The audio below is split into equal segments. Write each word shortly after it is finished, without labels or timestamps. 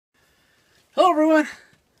Hello everyone.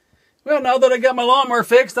 Well, now that I got my lawnmower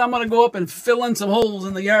fixed, I'm going to go up and fill in some holes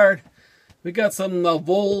in the yard. We got some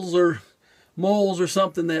voles or moles or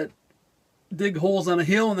something that dig holes on a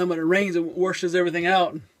hill, and then when it rains it washes everything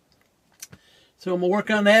out. So I'm going to work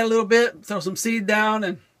on that a little bit, throw some seed down,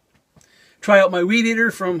 and try out my weed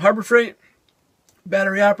eater from Harbor Freight,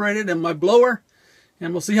 battery operated, and my blower,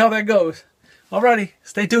 and we'll see how that goes. Alrighty,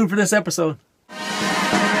 stay tuned for this episode.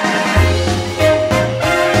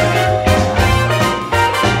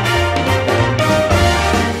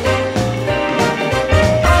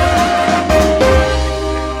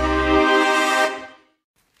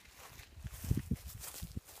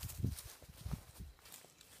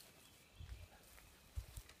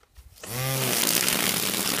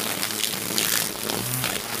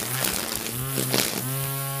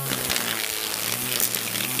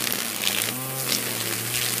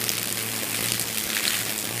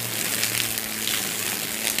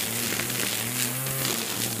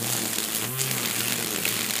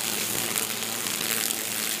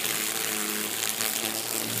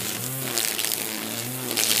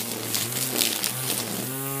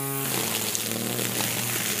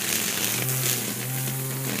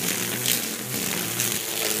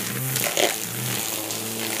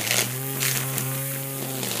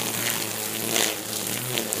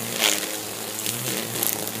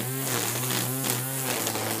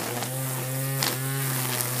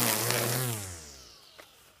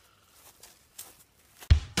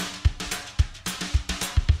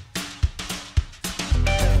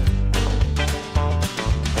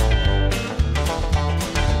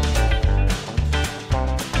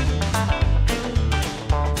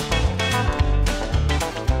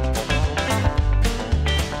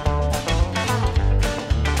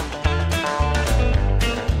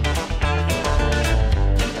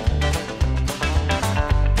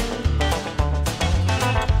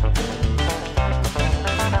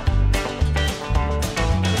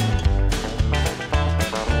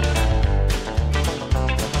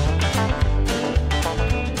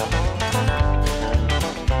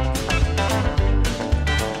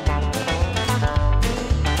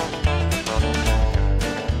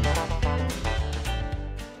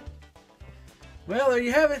 Well, there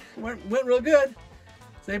you have it. Went real good.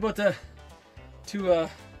 I was able to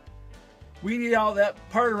weed eat out that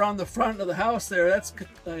part around the front of the house there. That's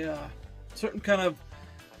a certain kind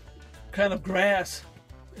of grass.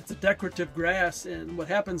 It's a decorative grass, and what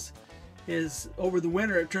happens is over the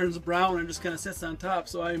winter it turns brown and just kind of sits on top.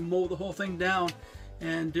 So I mow the whole thing down,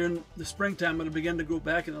 and during the springtime it'll begin to grow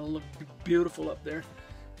back and it'll look beautiful up there.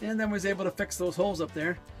 And then was able to fix those holes up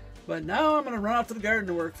there. But now I'm going to run out to the garden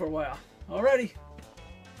to work for a while. Alrighty.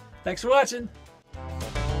 Thanks for watching.